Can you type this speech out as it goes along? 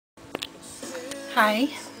Hi,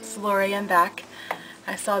 it's Lori. I'm back.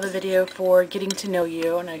 I saw the video for Getting to Know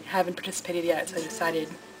You and I haven't participated yet, so I decided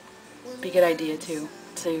it'd be a good idea to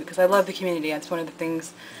because I love the community. That's one of the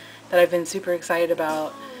things that I've been super excited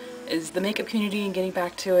about is the makeup community and getting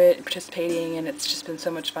back to it and participating, and it's just been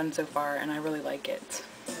so much fun so far and I really like it.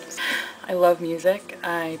 I love music.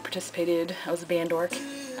 I was a band dork.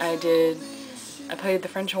 I played the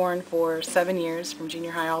French horn for 7 years from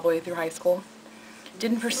junior high all the way through high school.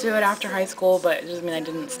 Didn't pursue it after high school, but it doesn't mean I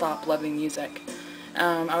didn't stop loving music.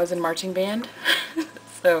 I was in marching band,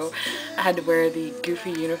 so I had to wear the goofy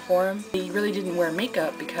uniform. You really didn't wear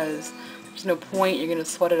makeup because there's no point, you're going to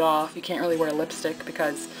sweat it off. You can't really wear lipstick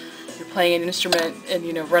because you're playing an instrument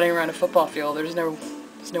and, running around a football field. There's no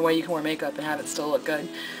way you can wear makeup and have it still look good.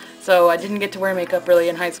 So I didn't get to wear makeup really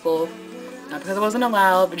in high school, not because it wasn't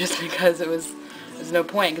allowed, but just because there's no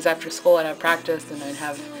point, because after school I'd have practice and I'd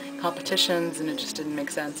have competitions and it just didn't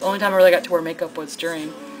make sense. The only time I really got to wear makeup was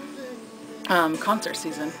during concert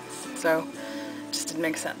season, so it just didn't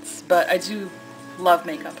make sense. But I do love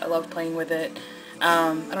makeup. I love playing with it.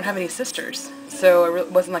 I don't have any sisters, so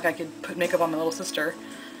it wasn't like I could put makeup on my little sister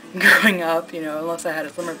growing up, unless I had a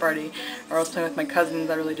slumber party or I was playing with my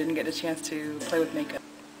cousins. I really didn't get a chance to play with makeup.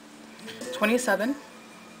 27.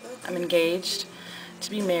 I'm engaged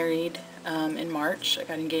to be married in March. I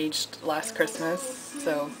got engaged last Christmas,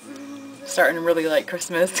 so starting to really like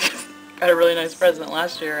Christmas. Got a really nice present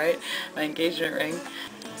last year, right? My engagement ring.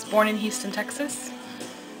 I was born in Houston, Texas,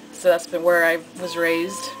 so that's been where I was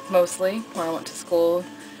raised mostly when I went to school.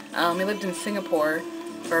 We lived in Singapore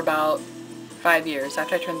for about 5 years.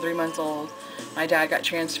 After I turned 3 months old, my dad got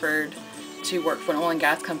transferred to work for an oil and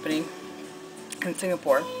gas company in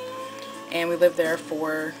Singapore, and we lived there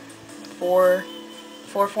for four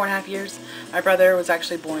and a half years. My brother was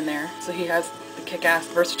actually born there, so he has the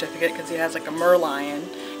kick-ass birth certificate because he has like a merlion.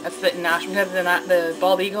 That's the national. The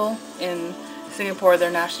bald eagle in Singapore,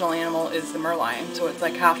 their national animal is the merlion, so it's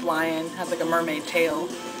like half lion, has like a mermaid tail,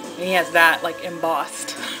 and he has that like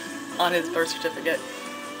embossed on his birth certificate.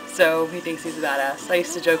 So he thinks he's a badass. I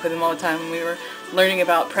used to joke with him all the time when we were learning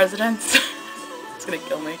about presidents. It's gonna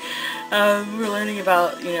kill me. We were learning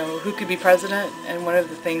about, who could be president, and one of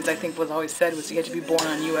the things I think was always said was you had to be born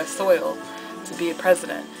on U.S. soil to be a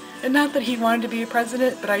president. And not that he wanted to be a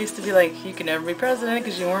president, but I used to be like, you can never be president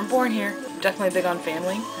because you weren't born here. I'm definitely big on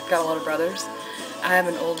family. I've got a lot of brothers. I have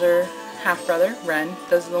an older half-brother, Ren.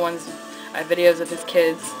 Those are the ones, I have videos of his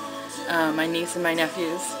kids, my niece and my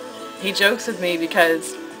nephews. He jokes with me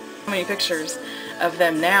because so many pictures of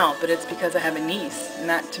them now, but it's because I have a niece, and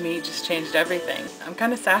that to me just changed everything. I'm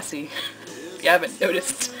kind of sassy, if you haven't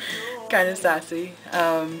noticed. Kind of sassy.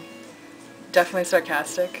 Definitely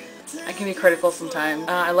sarcastic. I can be critical sometimes.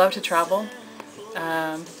 I love to travel.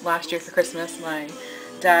 Last year for Christmas, my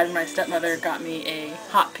dad and my stepmother got me a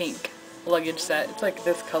hot pink luggage set. It's like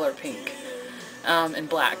this color pink, and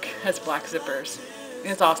black. It has black zippers.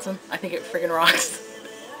 It's awesome. I think it friggin' rocks.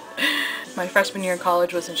 My freshman year in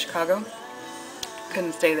college was in Chicago.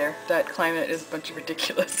 Couldn't stay there. That climate is a bunch of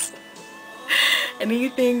ridiculous.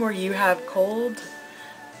 Anything where you have cold,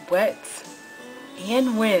 wet,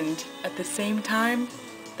 and wind at the same time,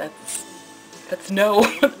 that's no.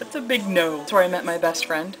 That's a big no. That's where I met my best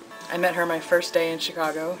friend. I met her my first day in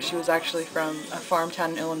Chicago. She was actually from a farm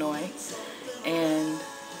town in Illinois, and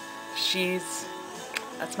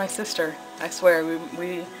that's my sister. I swear,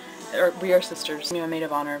 we are sisters. I'm a maid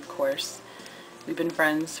of honor, of course. We've been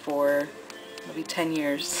friends for maybe 10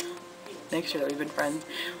 years. Next year that we've been friends.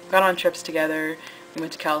 We got on trips together. We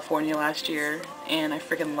went to California last year, and I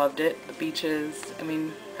freaking loved it. The beaches. I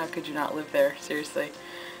mean, how could you not live there? Seriously.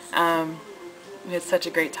 We had such a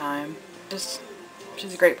great time.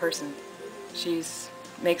 She's a great person. She's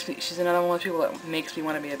another one of those people that makes me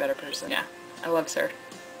want to be a better person. Yeah, I love her.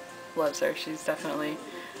 Loves her. She's definitely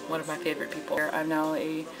one of my favorite people. I'm now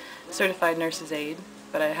a certified nurse's aide,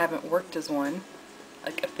 but I haven't worked as one,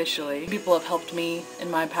 like officially. People have helped me in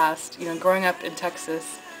my past. Growing up in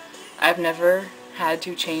Texas, I've never had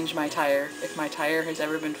to change my tire if my tire has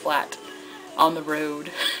ever been flat on the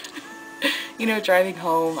road. Driving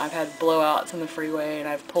home, I've had blowouts on the freeway, and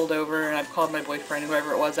I've pulled over and I've called my boyfriend,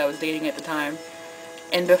 whoever it was I was dating at the time.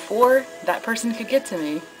 And before that person could get to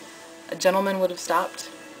me, a gentleman would have stopped,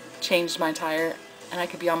 changed my tire, and I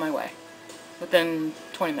could be on my way within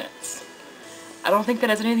 20 minutes. I don't think that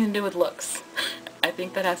has anything to do with looks. I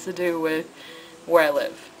think that has to do with where I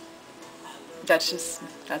live.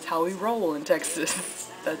 That's how we roll in Texas.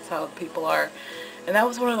 That's how people are. And that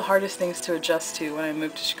was one of the hardest things to adjust to when I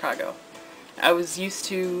moved to Chicago. I was used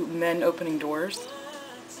to men opening doors,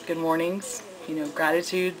 good mornings,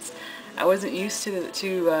 gratitudes. I wasn't used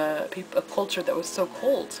to a culture that was so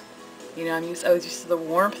cold. You know, I was used to the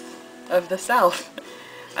warmth of the South.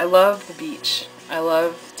 I love the beach. I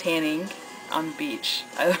love tanning on the beach.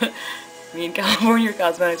 Me and California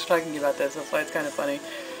Cosmetics were talking about this. That's why it's kind of funny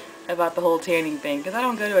about the whole tanning thing. Because I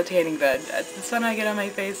don't go to a tanning bed. That's the sun I get on my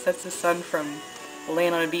face. That's the sun from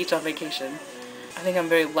laying on a beach on vacation. I think I'm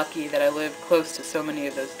very lucky that I live close to so many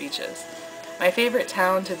of those beaches. My favorite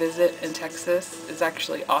town to visit in Texas is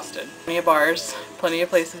actually Austin. Plenty of bars, plenty of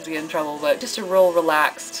places to get in trouble, but just a real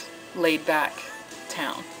relaxed, laid-back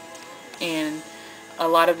town. And a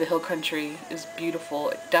lot of the hill country is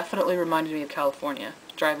beautiful. It definitely reminded me of California.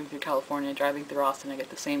 Driving through California, driving through Austin, I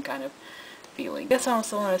get the same kind of feeling. I guess I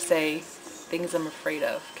also want to say things I'm afraid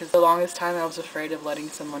of, because the longest time I was afraid of letting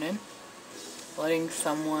someone in. Letting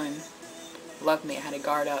someone love me. I had to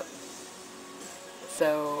guard up.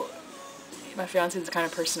 So my fiance is the kind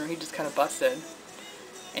of person where he just kind of busts in.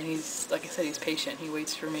 And he's, like I said, he's patient. He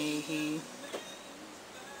waits for me. He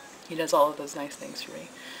does all of those nice things for me.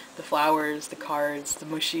 The flowers, the cards, the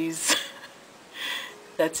mushies.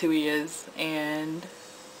 That's who he is. And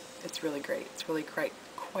it's really great. It's really quite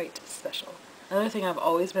special. Another thing I've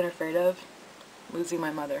always been afraid of, losing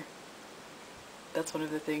my mother. That's one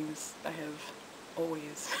of the things I have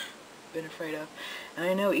always been afraid of. And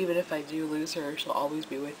I know even if I do lose her, she'll always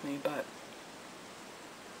be with me, but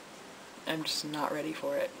I'm just not ready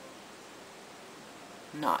for it.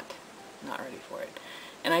 Not ready for it.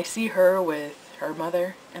 And I see her with her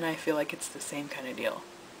mother, and I feel like it's the same kind of deal.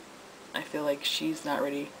 I feel like she's not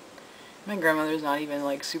ready. My grandmother's not even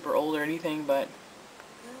like super old or anything, but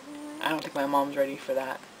I don't think my mom's ready for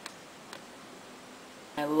that.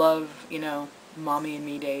 I love, you know, mommy and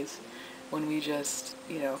me days when we just,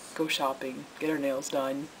 you know, go shopping, get our nails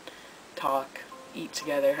done, talk, eat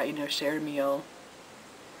together, you know, share a meal,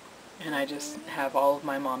 and I just have all of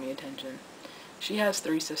my mommy attention. She has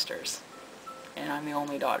 3 sisters, and I'm the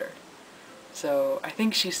only daughter. So I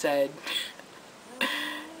think she said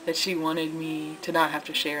that she wanted me to not have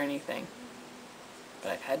to share anything.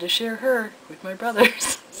 But I've had to share her with my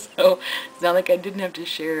brothers. So it's not like I didn't have to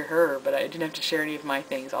share her, but I didn't have to share any of my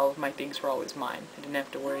things. All of my things were always mine. I didn't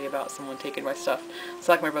have to worry about someone taking my stuff. It's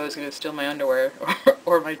not like my brother's going to steal my underwear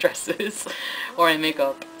or my dresses or my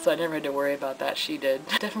makeup. So I never had to worry about that. She did.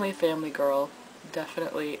 Definitely a family girl.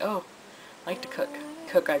 Definitely, I like to cook.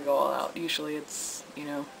 I go all out. Usually it's, you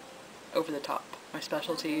know, over the top. My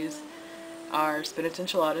specialties are spinach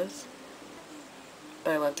enchiladas,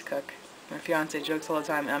 but I love to cook. My fiance jokes all the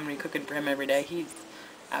time, I'm going to be cooking for him every day. He's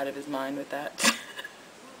out of his mind with that.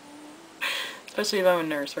 Especially if I'm a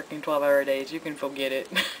nurse working 12-hour days, you can forget it.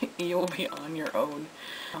 You will be on your own.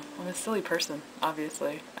 I'm a silly person,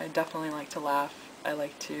 obviously. I definitely like to laugh. I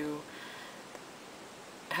like to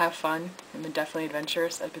have fun. I'm definitely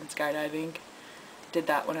adventurous. I've been skydiving. Did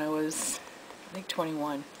that when I was, I think,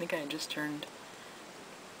 21. I think I had just turned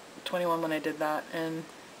 21 when I did that, and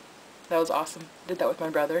that was awesome. Did that with my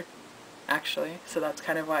brother, actually, so that's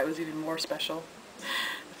kind of why it was even more special.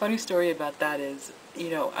 The funny story about that is, you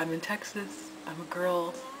know, I'm in Texas, I'm a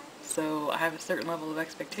girl, so I have a certain level of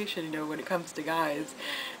expectation, you know, when it comes to guys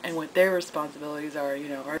and what their responsibilities are, you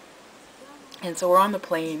know. And so we're on the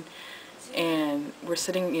plane, and we're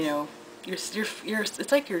sitting, you know,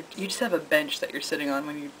 it's like you just have a bench that you're sitting on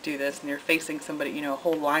when you do this, and you're facing somebody, you know, a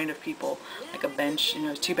whole line of people, like a bench, you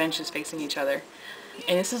know, 2 benches facing each other.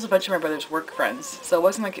 And this is a bunch of my brother's work friends, so it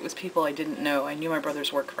wasn't like it was people I didn't know. I knew my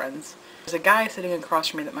brother's work friends. There's a guy sitting across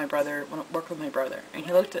from me that my brother worked with my brother, and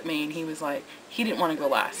he looked at me and he was like, he didn't want to go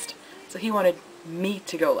last, so he wanted me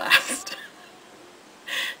to go last.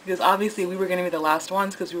 Because obviously we were going to be the last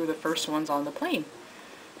ones because we were the first ones on the plane,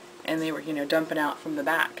 and they were, you know, dumping out from the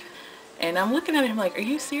back. And I'm looking at him like, are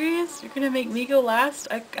you serious? You're going to make me go last?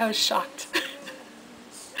 I was shocked.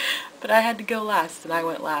 But I had to go last, and I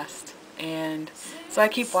went last. And so I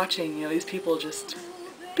keep watching, you know, these people just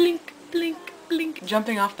blink, blink, blink,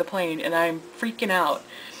 jumping off the plane, and I'm freaking out.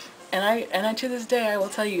 And I to this day, I will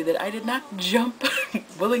tell you that I did not jump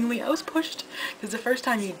willingly. I was pushed. Because the first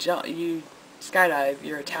time you skydive,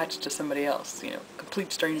 you're attached to somebody else, you know,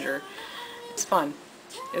 complete stranger. It's fun.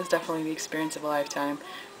 It was definitely the experience of a lifetime.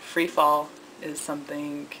 Free fall is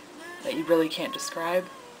something that you really can't describe.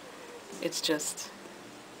 It's just,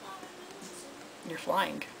 you're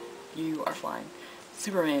flying. You are flying.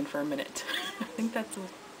 Superman for a minute. I think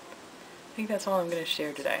that's all I'm going to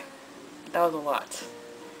share today. That was a lot.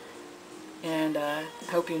 And I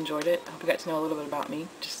hope you enjoyed it. I hope you got to know a little bit about me.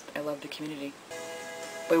 I love the community.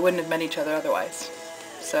 But we wouldn't have met each other otherwise.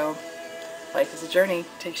 So, life is a journey.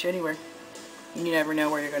 It takes you anywhere. You never know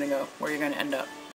where you're going to go, where you're going to end up.